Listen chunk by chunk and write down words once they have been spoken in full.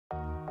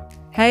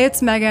Hey,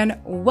 it's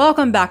Megan.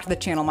 Welcome back to the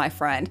channel, my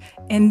friend.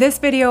 In this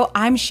video,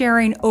 I'm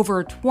sharing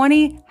over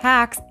 20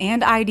 hacks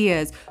and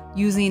ideas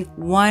using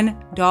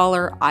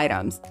 $1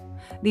 items.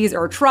 These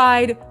are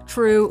tried,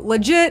 true,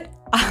 legit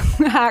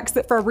hacks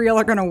that for real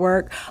are gonna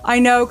work. I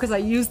know because I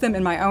use them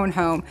in my own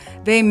home.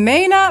 They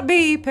may not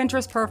be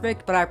Pinterest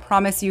perfect, but I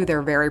promise you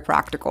they're very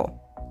practical.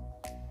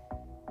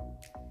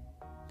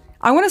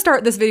 I want to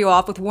start this video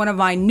off with one of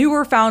my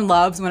newer found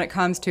loves when it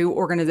comes to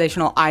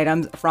organizational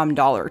items from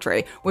Dollar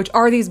Tree, which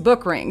are these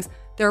book rings.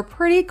 They're a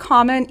pretty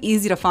common,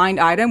 easy to find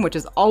item, which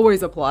is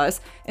always a plus.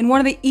 And one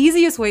of the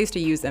easiest ways to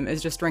use them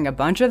is just string a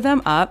bunch of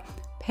them up,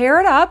 pair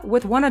it up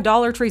with one of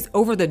Dollar Tree's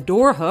over the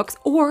door hooks,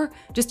 or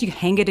just you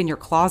hang it in your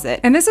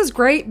closet. And this is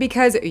great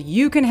because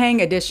you can hang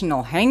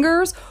additional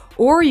hangers,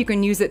 or you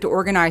can use it to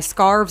organize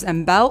scarves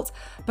and belts,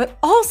 but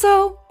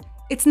also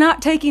it's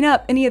not taking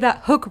up any of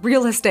that hook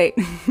real estate.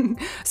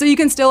 So you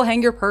can still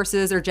hang your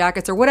purses or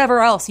jackets or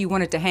whatever else you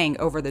want it to hang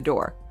over the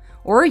door.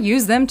 Or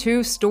use them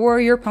to store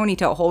your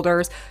ponytail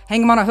holders,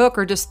 hang them on a hook,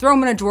 or just throw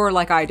them in a drawer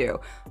like I do.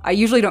 I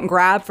usually don't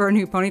grab for a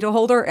new ponytail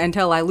holder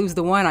until I lose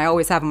the one I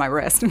always have on my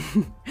wrist.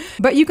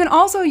 But you can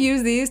also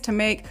use these to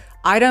make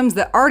items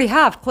that already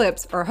have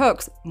clips or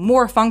hooks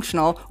more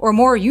functional or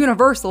more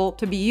universal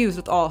to be used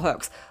with all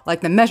hooks,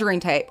 like the measuring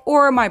tape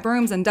or my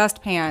brooms and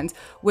dustpans,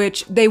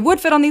 which they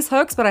would fit on these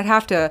hooks, but I'd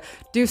have to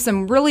do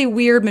some really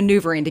weird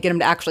maneuvering to get them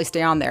to actually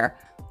stay on there.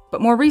 But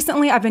more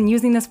recently, I've been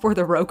using this for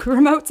the Roku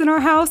remotes in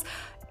our house.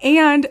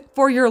 And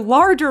for your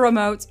larger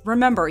remotes,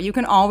 remember, you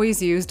can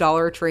always use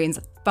Dollar Tree's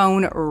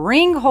phone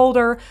ring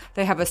holder.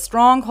 They have a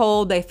strong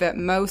hold. They fit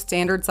most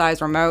standard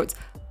size remotes.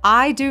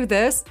 I do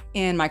this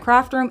in my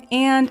craft room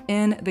and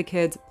in the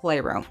kids'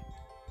 playroom.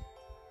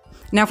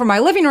 Now for my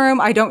living room,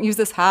 I don't use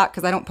this hack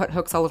because I don't put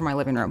hooks all over my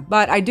living room,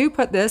 but I do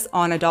put this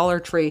on a Dollar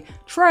Tree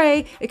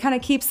tray. It kind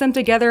of keeps them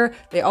together.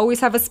 They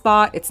always have a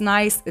spot. It's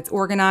nice, it's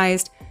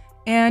organized.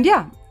 And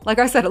yeah, like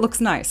I said, it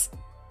looks nice.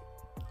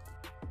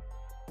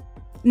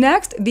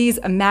 Next, these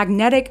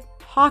magnetic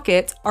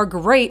pockets are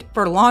great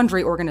for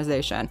laundry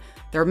organization.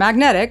 They're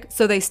magnetic,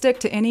 so they stick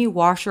to any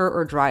washer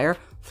or dryer.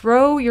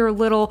 Throw your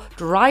little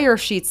dryer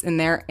sheets in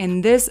there,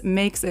 and this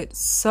makes it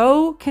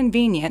so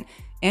convenient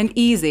and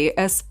easy,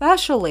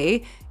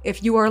 especially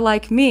if you are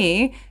like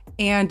me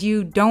and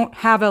you don't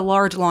have a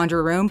large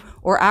laundry room,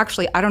 or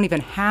actually, I don't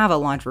even have a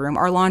laundry room.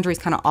 Our laundry is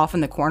kind of off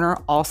in the corner,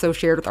 also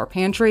shared with our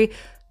pantry.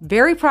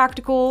 Very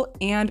practical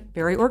and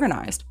very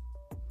organized.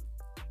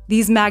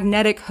 These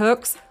magnetic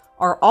hooks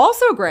are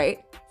also great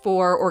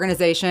for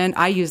organization.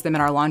 I use them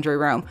in our laundry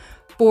room.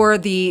 For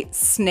the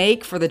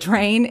snake for the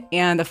drain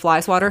and the fly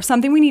swatter,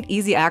 something we need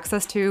easy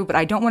access to, but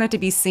I don't want it to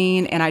be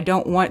seen and I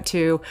don't want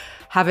to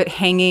have it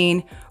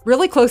hanging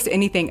really close to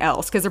anything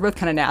else because they're both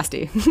kind of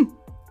nasty.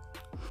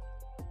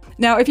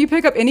 Now, if you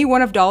pick up any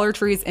one of Dollar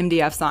Tree's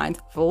MDF signs,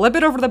 flip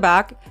it over to the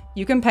back,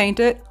 you can paint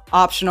it,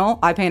 optional,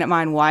 I painted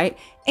mine white,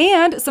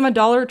 and some of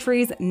Dollar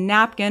Tree's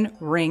napkin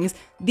rings.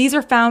 These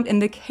are found in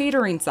the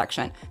catering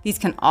section. These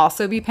can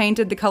also be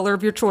painted the color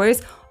of your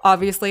choice.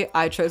 Obviously,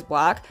 I chose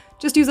black.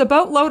 Just use a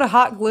boatload of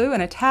hot glue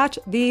and attach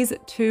these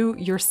to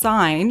your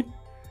sign.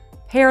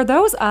 Pair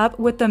those up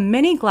with the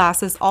mini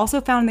glasses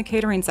also found in the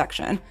catering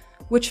section,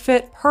 which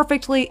fit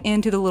perfectly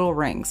into the little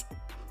rings.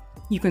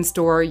 You can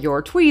store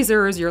your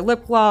tweezers, your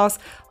lip gloss,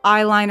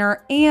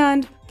 eyeliner,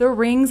 and the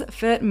rings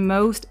fit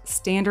most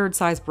standard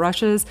size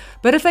brushes.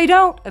 But if they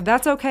don't,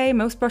 that's okay.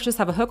 Most brushes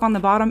have a hook on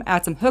the bottom.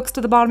 Add some hooks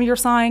to the bottom of your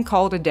sign,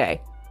 call it a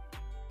day.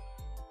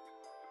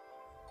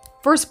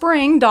 For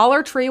spring,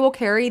 Dollar Tree will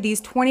carry these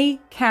 20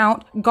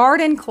 count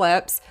garden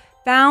clips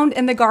found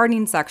in the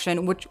gardening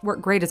section, which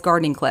work great as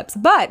gardening clips.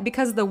 But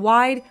because of the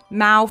wide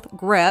mouth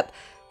grip,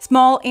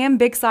 small and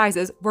big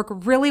sizes work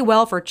really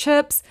well for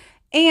chips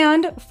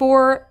and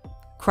for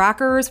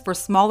crackers, for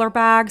smaller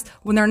bags.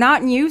 When they're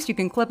not in use, you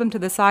can clip them to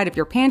the side of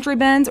your pantry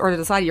bins or to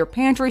the side of your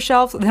pantry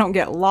shelf so they don't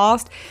get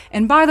lost.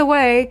 And by the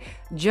way,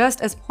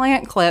 just as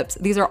plant clips,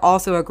 these are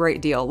also a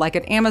great deal. Like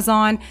at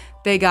Amazon,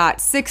 they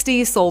got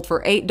 60 sold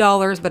for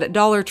 $8, but at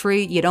Dollar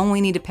Tree, you'd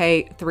only need to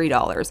pay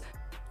 $3.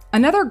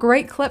 Another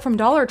great clip from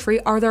Dollar Tree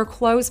are their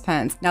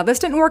clothespins. Now this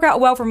didn't work out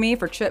well for me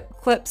for chip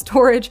clip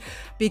storage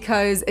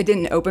because it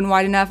didn't open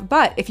wide enough,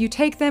 but if you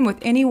take them with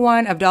any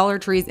one of Dollar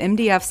Tree's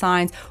MDF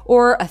signs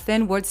or a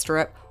thin wood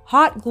strip,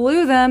 hot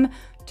glue them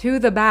to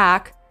the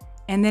back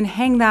and then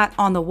hang that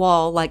on the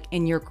wall like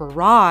in your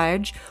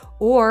garage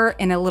or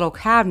in a little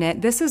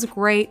cabinet. This is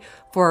great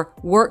for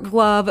work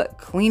glove,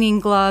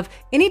 cleaning glove,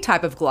 any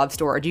type of glove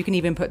storage. You can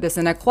even put this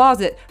in a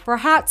closet for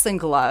hats and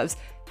gloves.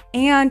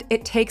 And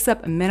it takes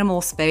up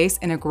minimal space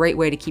and a great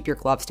way to keep your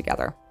gloves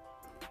together.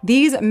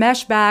 These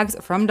mesh bags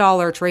from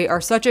Dollar Tree are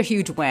such a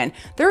huge win.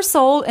 They're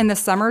sold in the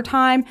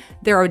summertime.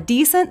 They're a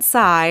decent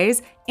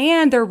size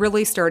and they're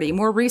really sturdy.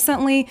 More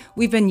recently,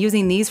 we've been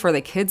using these for the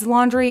kids'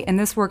 laundry and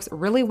this works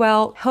really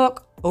well.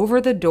 Hook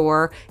over the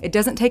door. It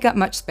doesn't take up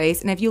much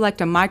space. And if you like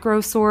to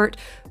micro sort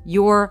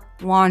your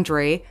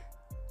laundry,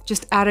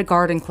 just add a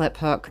garden clip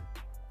hook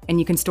and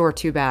you can store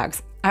 2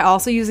 bags. I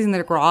also use in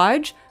the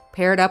garage,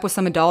 paired up with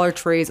some of Dollar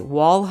Tree's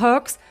wall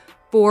hooks.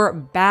 for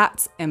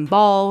bats and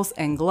balls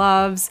and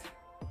gloves.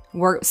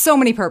 So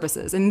many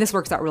purposes, and this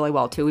works out really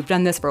well too. We've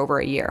done this for over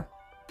a year.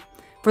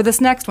 For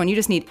this next one, you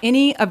just need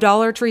any of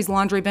Dollar Tree's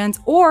laundry bins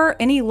or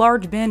any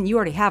large bin you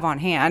already have on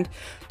hand.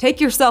 Take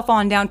yourself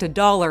on down to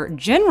Dollar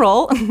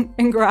General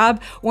and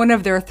grab one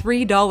of their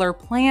 $3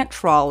 plant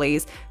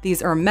trolleys.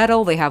 These are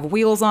metal, they have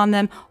wheels on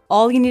them.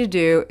 All you need to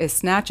do is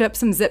snatch up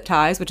some zip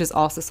ties, which is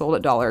also sold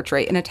at Dollar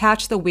Tree, and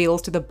attach the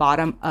wheels to the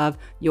bottom of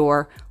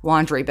your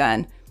laundry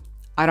bin.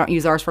 I don't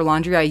use ours for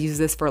laundry. I use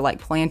this for like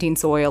planting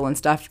soil and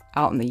stuff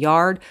out in the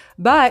yard.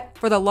 But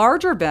for the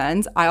larger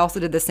bins, I also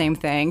did the same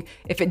thing.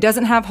 If it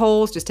doesn't have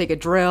holes, just take a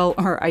drill,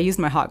 or I used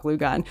my hot glue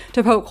gun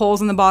to poke holes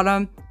in the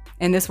bottom,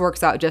 and this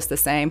works out just the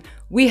same.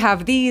 We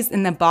have these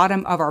in the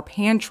bottom of our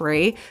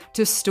pantry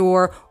to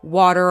store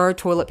water,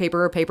 toilet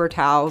paper, paper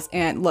towels,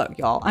 and look,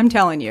 y'all, I'm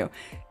telling you,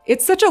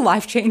 it's such a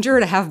life changer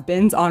to have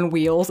bins on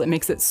wheels. It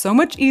makes it so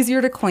much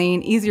easier to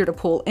clean, easier to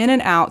pull in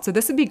and out. So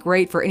this would be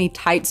great for any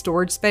tight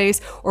storage space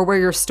or where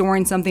you're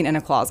storing something in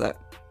a closet.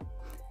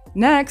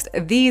 Next,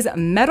 these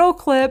metal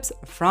clips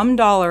from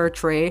Dollar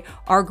Tree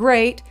are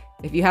great.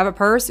 If you have a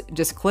purse,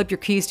 just clip your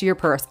keys to your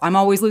purse. I'm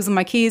always losing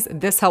my keys.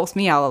 This helps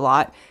me out a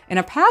lot. In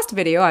a past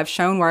video, I've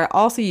shown where I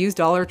also use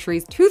Dollar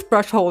Tree's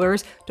toothbrush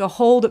holders to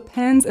hold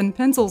pens and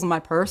pencils in my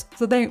purse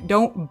so they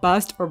don't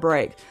bust or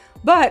break.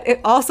 But it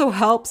also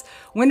helps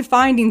when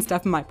finding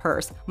stuff in my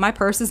purse. My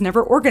purse is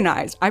never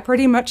organized. I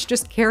pretty much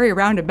just carry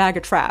around a bag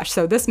of trash,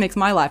 so this makes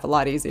my life a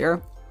lot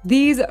easier.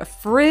 These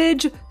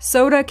fridge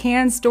soda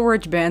can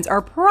storage bins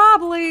are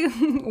probably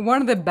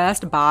one of the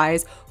best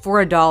buys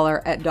for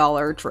 $1 at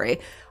Dollar Tree.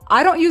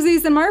 I don't use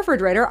these in my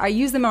refrigerator. I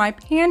use them in my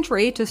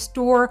pantry to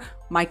store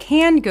my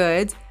canned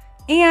goods.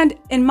 And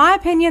in my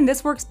opinion,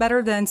 this works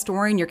better than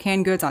storing your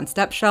canned goods on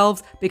step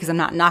shelves because I'm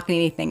not knocking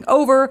anything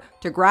over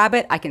to grab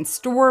it. I can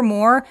store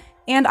more.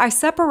 And I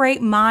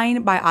separate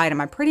mine by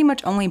item. I pretty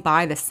much only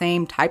buy the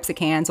same types of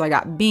cans. So I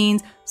got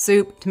beans,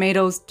 soup,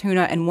 tomatoes,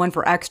 tuna, and one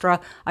for extra.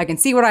 I can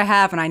see what I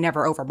have and I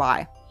never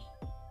overbuy.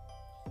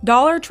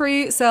 Dollar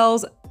Tree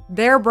sells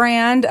their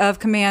brand of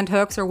command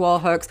hooks or wall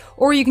hooks,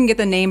 or you can get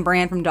the name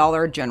brand from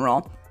Dollar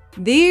General.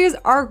 These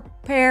are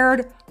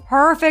paired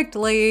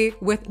perfectly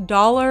with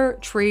Dollar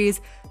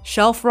Tree's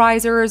shelf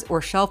risers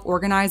or shelf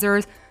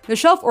organizers. The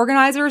shelf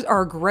organizers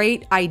are a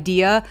great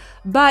idea,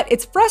 but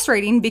it's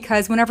frustrating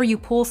because whenever you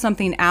pull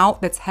something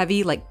out that's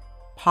heavy, like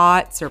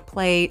pots or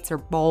plates or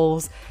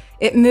bowls,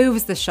 it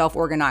moves the shelf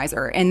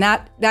organizer, and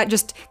that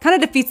just kind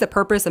of defeats the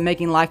purpose of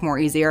making life more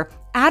easier.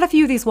 Add a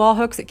few of these wall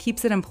hooks, it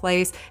keeps it in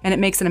place, and it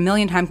makes it a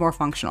million times more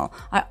functional.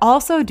 I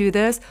also do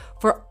this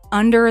for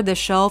under the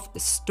shelf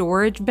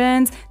storage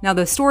bins. Now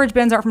the storage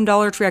bins aren't from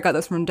Dollar Tree, I got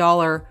those from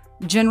Dollar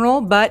General,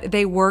 but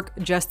they work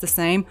just the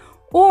same.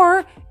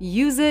 Or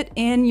use it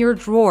in your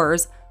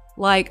drawers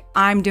like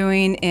I'm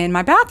doing in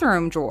my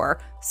bathroom drawer.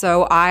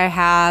 So I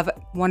have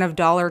one of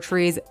Dollar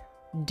Tree's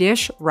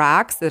dish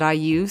racks that I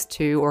use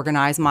to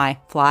organize my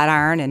flat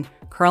iron and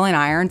curling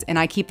irons, and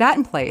I keep that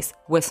in place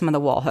with some of the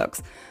wall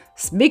hooks.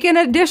 Speaking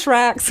of dish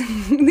racks,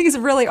 these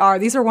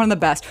are one of the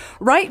best.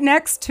 Right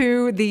next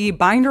to the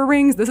binder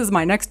rings, this is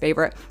my next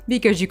favorite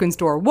because you can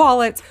store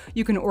wallets,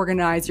 you can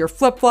organize your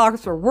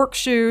flip-flops or work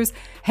shoes,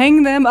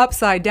 hang them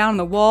upside down on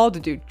the wall to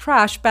do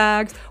trash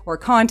bags or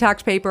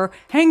contact paper,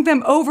 hang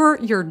them over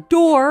your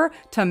door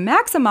to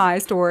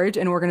maximize storage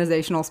and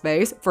organizational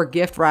space for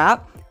gift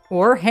wrap,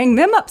 or hang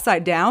them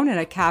upside down in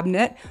a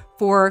cabinet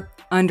for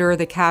under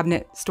the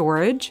cabinet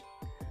storage.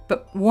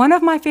 But one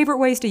of my favorite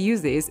ways to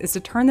use these is to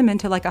turn them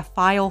into like a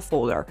file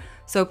folder.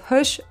 So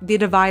push the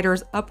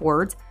dividers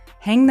upwards,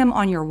 hang them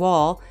on your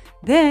wall,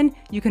 then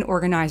you can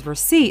organize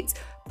receipts,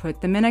 put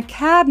them in a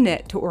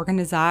cabinet to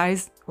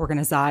organize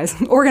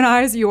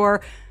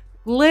your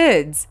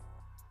lids.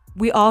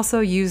 We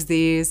also use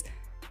these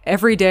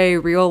everyday,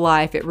 real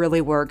life. It really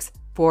works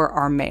for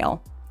our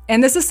mail.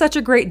 And this is such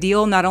a great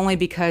deal, not only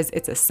because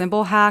it's a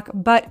simple hack,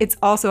 but it's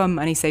also a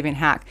money-saving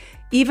hack.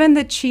 Even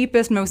the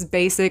cheapest, most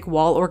basic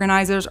wall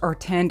organizers are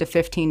 $10 to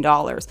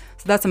 $15, so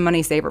that's a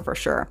money saver for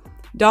sure.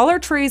 Dollar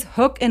Tree's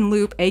Hook and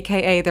Loop,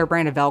 aka their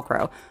brand of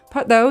Velcro.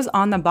 Put those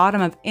on the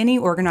bottom of any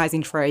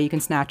organizing tray you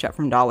can snatch up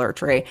from Dollar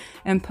Tree,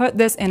 and put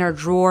this in a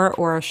drawer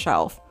or a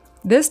shelf.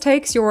 This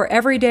takes your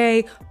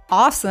everyday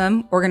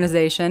awesome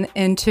organization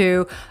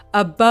into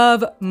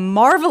above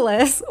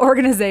marvelous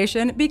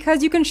organization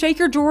because you can shake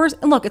your drawers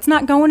and look, it's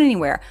not going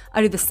anywhere.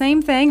 I do the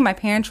same thing in my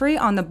pantry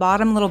on the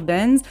bottom little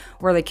bins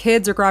where the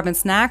kids are grabbing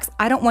snacks.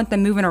 I don't want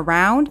them moving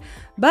around,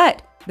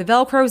 but the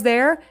Velcro's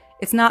there,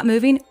 it's not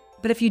moving.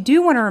 But if you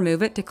do want to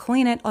remove it to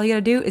clean it, all you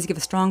gotta do is give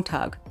a strong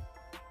tug.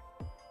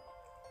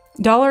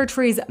 Dollar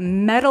Tree's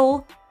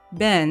metal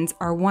bins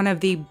are one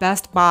of the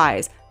best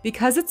buys.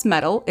 Because it's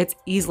metal, it's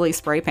easily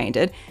spray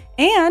painted,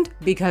 and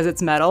because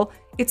it's metal,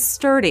 it's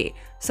sturdy.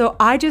 So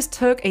I just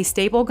took a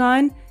staple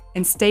gun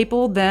and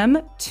stapled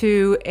them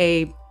to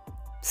a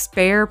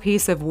spare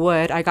piece of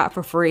wood I got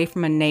for free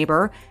from a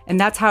neighbor, and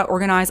that's how I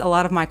organize a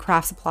lot of my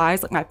craft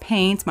supplies, like my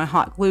paints, my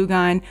hot glue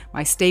gun,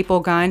 my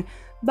staple gun.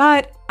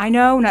 But I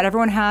know not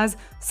everyone has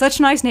such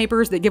nice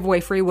neighbors that give away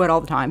free wood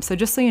all the time. So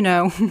just so you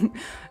know,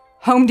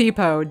 Home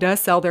Depot does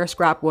sell their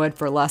scrap wood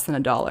for less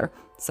than $1.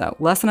 So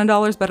less than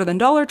 $1 is better than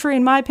Dollar Tree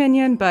in my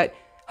opinion, but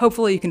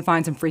hopefully you can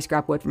find some free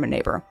scrap wood from a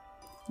neighbor.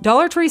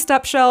 Dollar Tree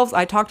step shelves,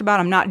 I talked about,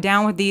 I'm not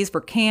down with these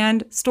for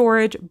canned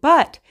storage,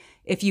 but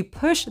if you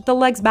push the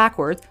legs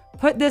backwards,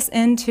 put this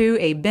into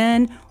a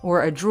bin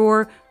or a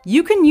drawer,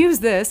 you can use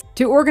this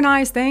to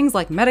organize things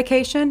like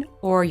medication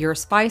or your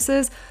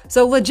spices.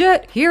 So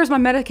legit, here's my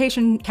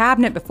medication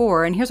cabinet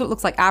before, and here's what it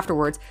looks like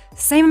afterwards.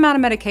 Same amount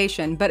of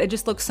medication, but it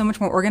just looks so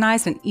much more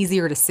organized and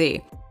easier to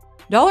see.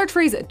 Dollar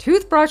Tree's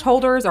toothbrush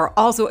holders are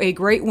also a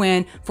great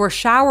win for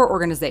shower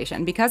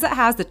organization because it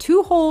has the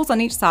 2 holes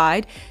on each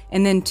side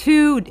and then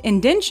 2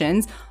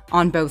 indentions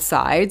on both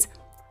sides.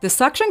 The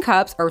suction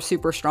cups are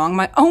super strong.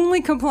 My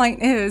only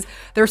complaint is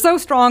they're so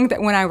strong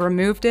that when I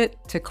removed it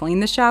to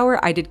clean the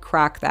shower, I did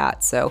crack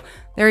that. So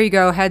there you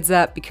go, heads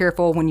up, be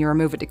careful when you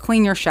remove it to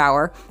clean your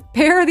shower.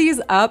 Pair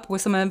these up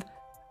with some of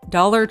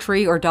Dollar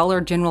Tree or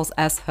Dollar General's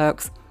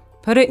S-hooks.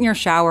 Put it in your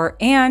shower,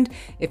 and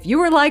if you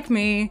are like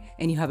me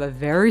and you have a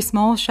very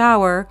small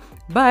shower,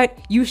 but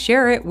you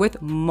share it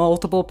with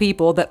multiple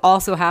people that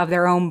also have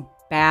their own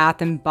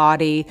bath and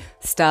body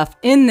stuff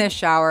in this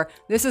shower,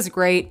 this is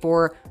great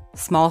for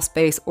small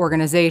space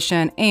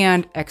organization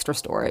and extra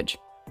storage.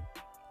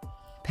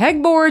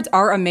 Pegboards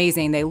are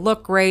amazing. They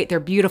look great. They're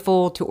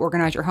beautiful to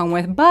organize your home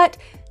with, but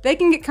they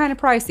can get kind of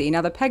pricey.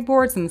 Now, the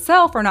pegboards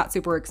themselves are not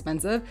super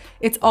expensive.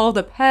 It's all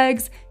the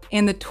pegs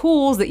and the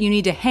tools that you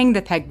need to hang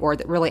the pegboard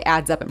that really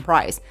adds up in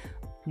price.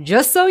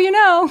 Just so you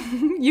know,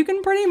 you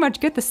can pretty much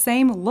get the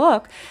same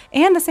look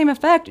and the same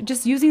effect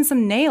just using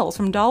some nails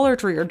from Dollar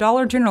Tree or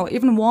Dollar General,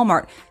 even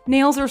Walmart.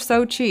 Nails are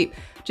so cheap.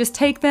 Just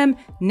take them,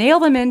 nail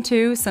them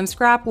into some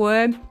scrap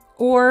wood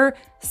or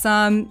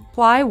some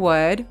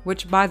plywood,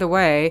 which by the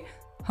way,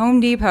 Home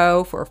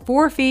Depot for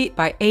 4 feet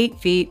by 8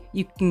 feet,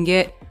 you can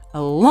get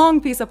a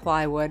long piece of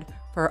plywood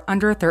for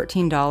under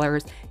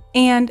 $13,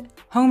 and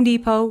Home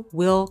Depot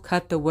will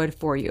cut the wood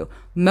for you.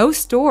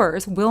 Most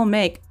stores will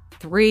make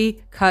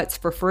 3 cuts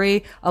for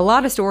free. A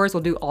lot of stores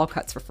will do all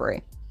cuts for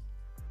free.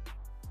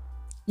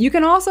 You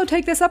can also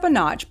take this up a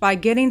notch by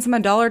getting some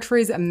of Dollar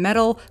Tree's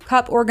metal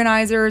cup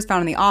organizers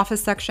found in the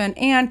office section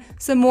and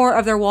some more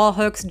of their wall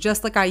hooks,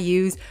 just like I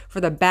use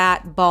for the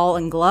bat, ball,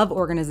 and glove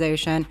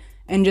organization,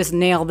 and just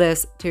nail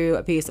this to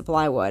a piece of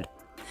plywood.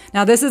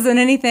 Now, this isn't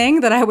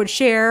anything that I would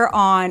share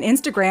on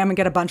Instagram and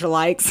get a bunch of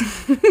likes,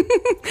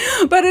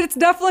 but it's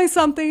definitely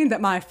something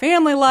that my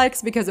family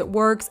likes because it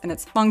works and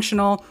it's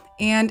functional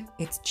and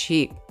it's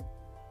cheap.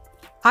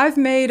 I've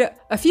made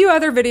a few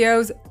other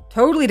videos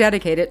totally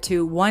dedicated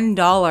to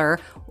 $1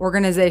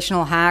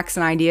 organizational hacks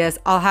and ideas.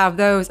 I'll have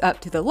those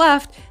up to the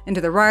left and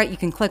to the right. You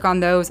can click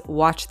on those,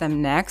 watch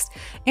them next.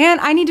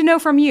 And I need to know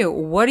from you,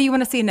 what do you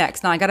want to see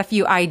next? Now, I got a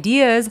few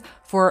ideas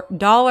for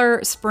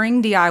dollar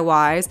spring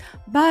DIYs,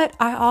 but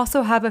I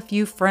also have a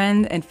few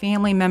friends and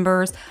family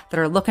members that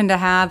are looking to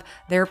have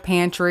their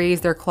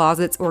pantries, their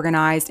closets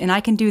organized, and I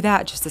can do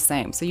that just the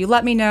same. So you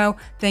let me know.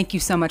 Thank you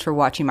so much for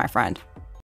watching, my friend.